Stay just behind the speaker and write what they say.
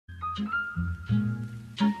Hi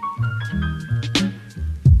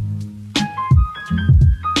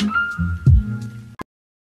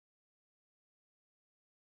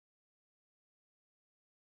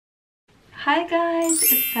guys,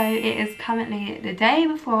 so it is currently the day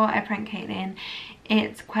before I prank Caitlin.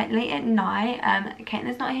 It's quite late at night.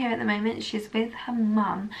 Caitlin's not here at the moment, she's with her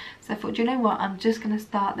mum. So I thought, do you know what, I'm just going to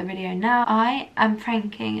start the video now. I am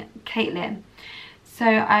pranking Caitlin. So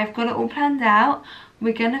I've got it all planned out.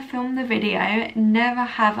 We're going to film the video, Never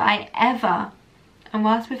Have I Ever. And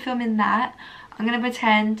whilst we're filming that, I'm going to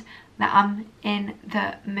pretend that I'm in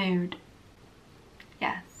the mood.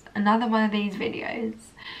 Yes, another one of these videos.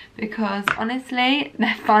 Because honestly,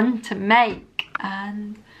 they're fun to make.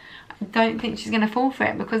 And I don't think she's going to fall for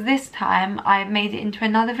it. Because this time, I made it into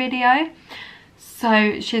another video.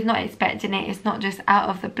 So she's not expecting it. It's not just out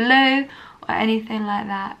of the blue or anything like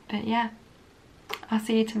that. But yeah, I'll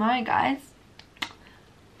see you tomorrow, guys.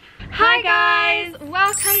 Hi guys,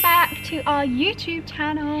 welcome back to our YouTube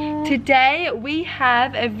channel. Today we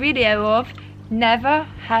have a video of Never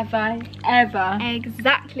Have I Ever.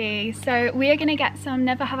 Exactly. So we are going to get some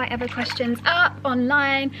Never Have I Ever questions up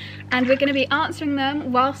online and we're going to be answering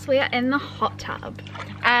them whilst we are in the hot tub.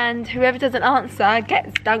 And whoever doesn't answer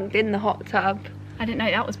gets dunked in the hot tub. I didn't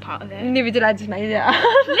know that was part of it. Neither did I, just made it up.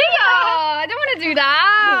 Leah, I don't want to do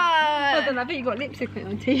that. Hold on, I think you got lipstick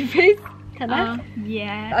on your teeth. Can I?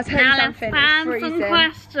 Yeah. I'll tell you something. Let's find some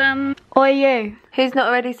questions. Or you, who's not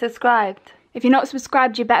already subscribed? If you're not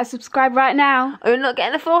subscribed, you better subscribe right now. Or you're not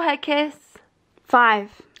getting a forehead kiss. 5,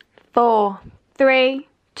 4, 3,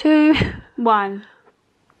 2, 1.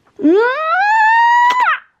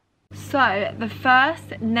 So, the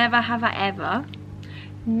first Never Have I Ever.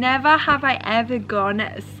 Never have I ever gone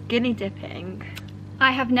skinny dipping.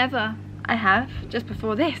 I have never. I have, just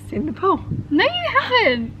before this, in the pool. No, you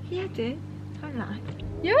haven't. Yeah, I did. Don't lie.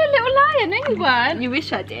 You're a little liar. No, you weren't. You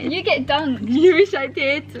wish I did. You get dunked. You wish I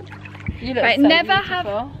did. You look right, so never beautiful. have.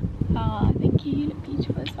 Oh, thank you. You look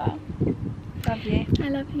beautiful as well. Love you. I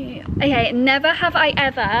love you. Okay, never have I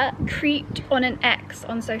ever creeped on an ex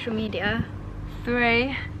on social media.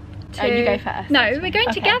 3, 2. Oh, you go first. No, we're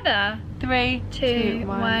going together. 3, 2,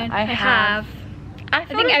 1. I have. I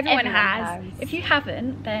think like everyone has. If you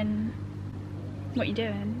haven't, then what are you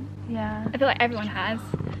doing? Yeah. I feel like everyone has.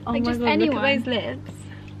 Oh like my just God, anyone. look at those lips.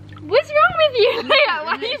 What's wrong with you, Leah?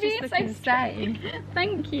 Why are you being just so insane?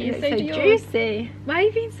 Thank you. So do yours. juicy. Why are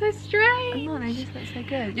you being so strange? Come on, they just look so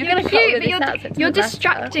good. You're gonna cute, cut but this you're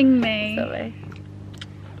distracting me. Sorry.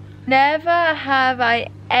 Never have I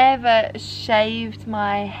ever shaved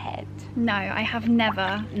my head. No, I have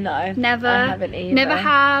never. No. Never. I haven't either. Never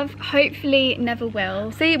have. Hopefully never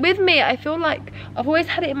will. See, with me, I feel like I've always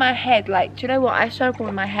had it in my head, like, do you know what, I struggle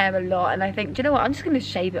with my hair a lot, and I think, do you know what, I'm just going to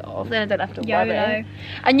shave it off, then I don't have to worry.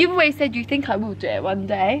 And you've always said you think I will do it one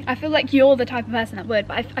day. I feel like you're the type of person that would,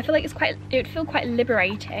 but I feel like it would feel quite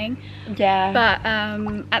liberating. Yeah. But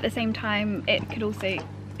at the same time, it could also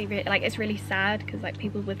be really, like, it's really sad, because like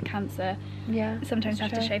people with cancer sometimes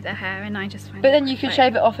have to shave their hair, and I just find but then you can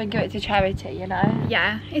shave it off and give it to charity, you know.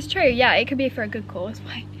 Yeah, it's true. Yeah, it could be for a good cause.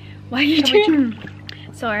 Why are you doing?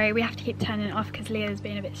 Sorry, we have to keep turning it off because Leah's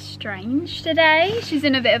being a bit strange today. She's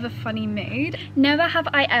in a bit of a funny mood. Never have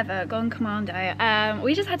I ever gone commando.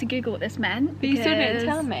 We just had to Google what this meant. But you still didn't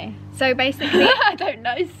tell me. So basically, I don't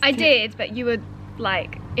know. I did, but you were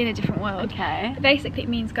like in a different world. Okay. Basically, it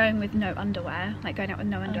means going with no underwear, like going out with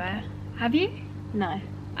no underwear. Okay. Have you? No.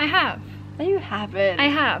 I have. No, you haven't. I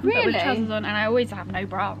have. Really? But with trousers on, and I always have no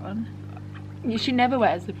bra on. She never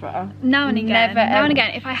wears the bra. Now and again. Never, now and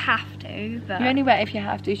again, if I have to. But you only wear it if you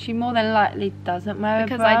have to. She more than likely doesn't wear a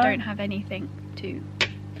bra. Because I don't have anything to.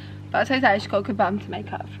 But I suppose that she's got a good bum to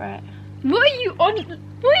make up for it. What are you on?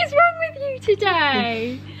 What is wrong with you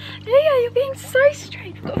today? Leah, you're being so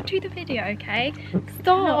strange. We've got to do the video, okay? Stop.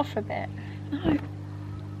 Turn it off a bit. No.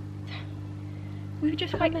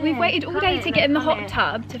 We've waited all day to get in the hot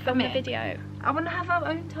tub to film the video. I want to have our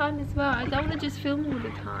own time as well. I don't want to just film all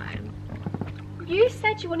the time. You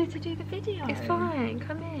said you wanted to do the video. It's fine.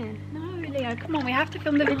 Come here. No, Leah, come on. We have to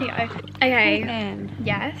film the video. Okay.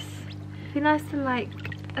 Yes. It'd be nice to, like,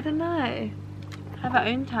 I don't know, have our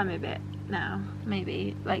own time a bit now.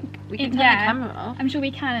 Maybe like we can turn the camera off. I'm sure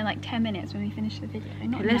we can in like 10 minutes when we finish the video.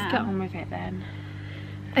 Not let's now. get on with it then.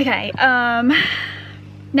 Okay.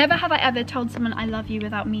 Never have I ever told someone I love you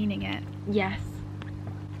without meaning it. Yes.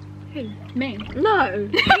 Who? Me? No.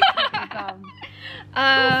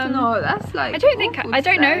 No, that's like. I don't think. I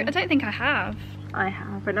don't know. I don't think I have. I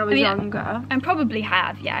have when I was younger. I probably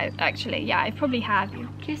have. Yeah, actually, yeah, I probably have.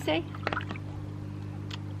 Kissy.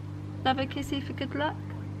 Love a kissy for good luck.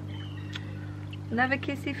 Another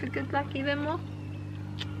kissy for good luck even more.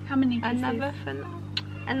 How many kisses? Another for now.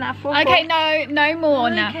 And that for Okay, no more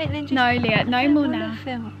no, now. Caitlin, just, no, Leah, no more now.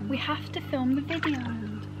 Film. We have to film the video.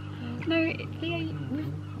 No, Leah,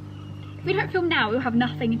 if we don't film now, we'll have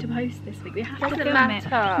nothing to post this week. We have to film it.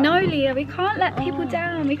 No, Leah, we can't let people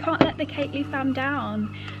down. We can't let the Caitlin fam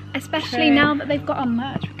down. Especially now that they've got our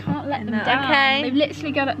merch. We can't let them down. Okay. They've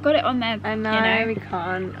literally got it on their, I know, you know. we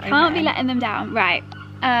can't. Can't be letting them down. Right.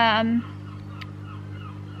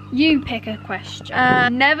 You pick a question.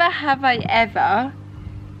 Never have I ever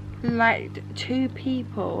liked 2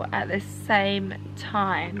 people at the same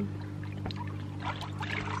time.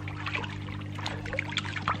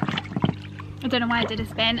 I don't know why I did a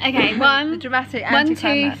spin. Okay, 1, The dramatic 1,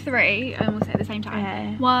 2, 3, and we'll say at the same time.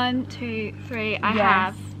 Okay. 1, 2, 3. I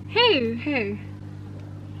have. Who?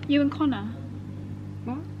 You and Connor.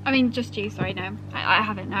 What? I mean, just you. Sorry, no. I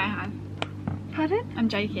haven't. No, I have. Pardon? I'm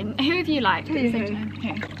joking. Who have you liked at the same time?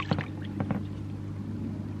 Who?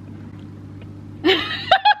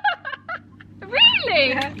 Really?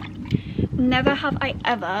 Yeah. Never have I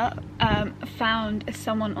ever found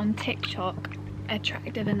someone on TikTok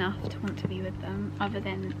attractive enough to want to be with them other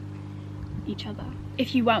than each other.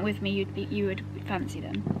 If you weren't with me, you would fancy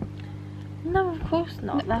them. No, of course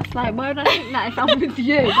not. That's like, why would I think that if I'm with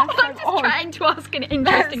you? That's I'm so just odd. trying to ask an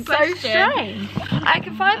interesting question. So strange. I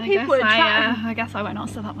can find people attractive. I guess I won't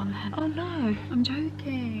answer that one then. Oh no. I'm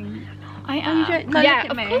joking. I Are you joking? No, yeah,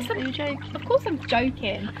 look at me. Are you joking? Of course I'm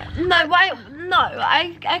joking. No, why? No,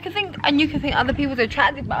 I can think, and you can think other people's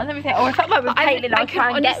attractive, but I never think, oh, if I'm like with Caitlin, I'll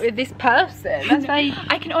try and get with this person. That's very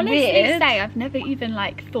I can honestly weird. say I've never even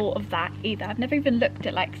like thought of that either. I've never even looked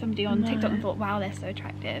at like somebody on TikTok and thought, wow, they're so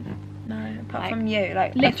attractive. No, apart from you,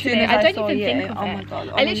 like literally, as soon as I don't saw even you, think of oh it. my god,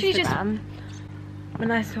 I literally Instagram,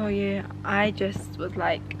 when I saw you, I just was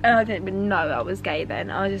like, I didn't even know I was gay then.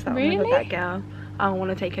 I was just like, really? oh my god, that girl, I want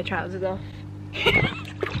to take her trousers off.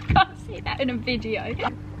 Can't see that in a video.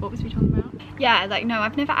 What was we talking about? Yeah, like no,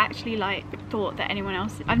 I've never actually like thought that anyone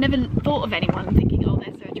else. I've never thought of anyone thinking, oh,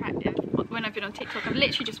 they're so attractive. When I've been on TikTok, I've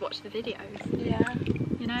literally just watched the videos. Yeah.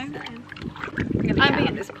 You know. I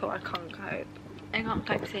mean, this pool, I can't cope. I can't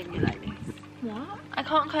cope seeing you like this. What? I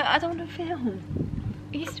can't cope. I don't want to film.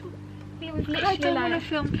 Are you still? Yeah, we've literally I don't like, want to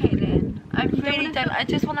film, Caitlin. I really wanna don't. I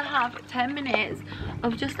just want to have 10 minutes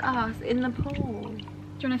of just us in the pool. Do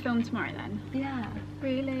you want to film tomorrow then? Yeah.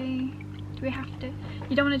 Really? Do we have to?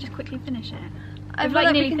 You don't want to just quickly finish it? I We've feel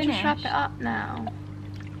like we nearly can just wrap finished. it up now.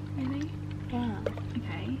 Really? Yeah.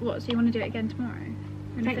 Okay. What? So you want to do it again tomorrow?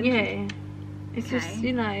 Thank you. It's just, Okay.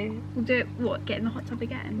 you know. We'll do it. What? Get in the hot tub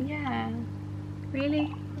again? Yeah.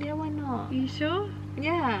 Really? Yeah, why not? Are you sure?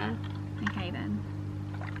 Yeah. Okay then.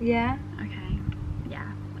 Yeah. Okay.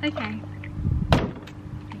 Yeah. Okay.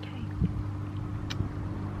 Okay.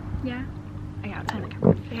 Yeah. Okay, I'll turn the camera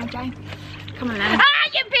off. Yeah, Jay. Come on then. Ah,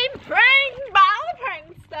 you've been pranked by the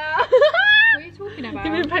prankster. What are you talking about?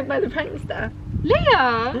 You've been pranked by the prankster.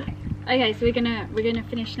 Leah! Okay, so we're gonna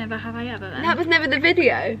finish Never Have I Ever then. That was never the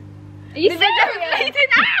video. Are you The video was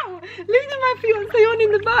leading out. Leading my fiance on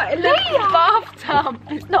in the bathtub.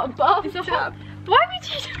 It's not a bathtub. Why would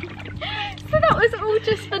you do So that was all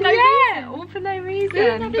just for no reason? all for no You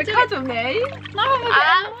reason. never do Because it. of me. No, I'm a bit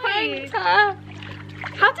annoyed. pranked her.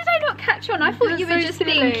 How did I not catch on? I thought You're you were so just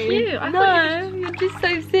silly. being cute. I No, thought you were you're just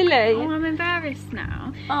so silly. Oh, I'm embarrassed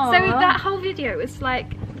now. Aw. So that whole video was like,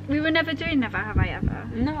 we were never doing Never Have I Ever.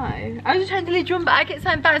 No, I was just trying to lead you on, but I get so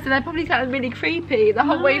embarrassed and I probably sounded really creepy the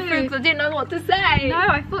whole way through because I didn't know what to say. No,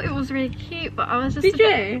 I thought it was really cute, but I was just Did a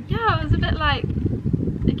bit, you? Yeah, I was a bit like,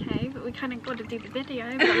 okay, but we kind of got to do the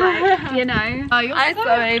video, but like, you know. Oh, you're I'm so...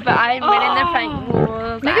 sorry, but I'm winning the prank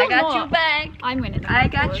wars. No, I you're got not. you back. I'm winning the I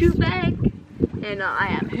prank got wars. you back. You know, I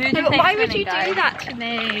am. Who do you No, but think's why would winning, you do guys? that to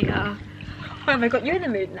me? Oh my god, you're in the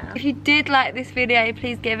mood now. If you did like this video,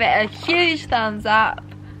 please give it a huge thumbs up.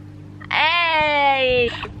 Hey!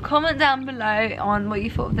 Comment down below on what you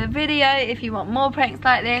thought of the video, if you want more pranks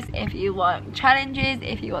like this, if you want challenges,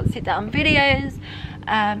 if you want sit down videos,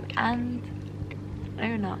 and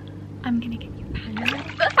or not. I'm gonna get you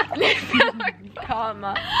back.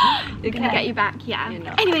 Karma. We're gonna get you back, yeah. You're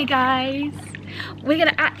not. Anyway, guys, we're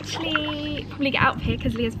gonna actually probably get out of here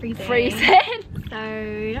because Leah's freezing. Freezing.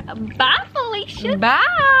 So, bye, Felicia. Bye.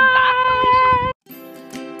 Bye, Felicia.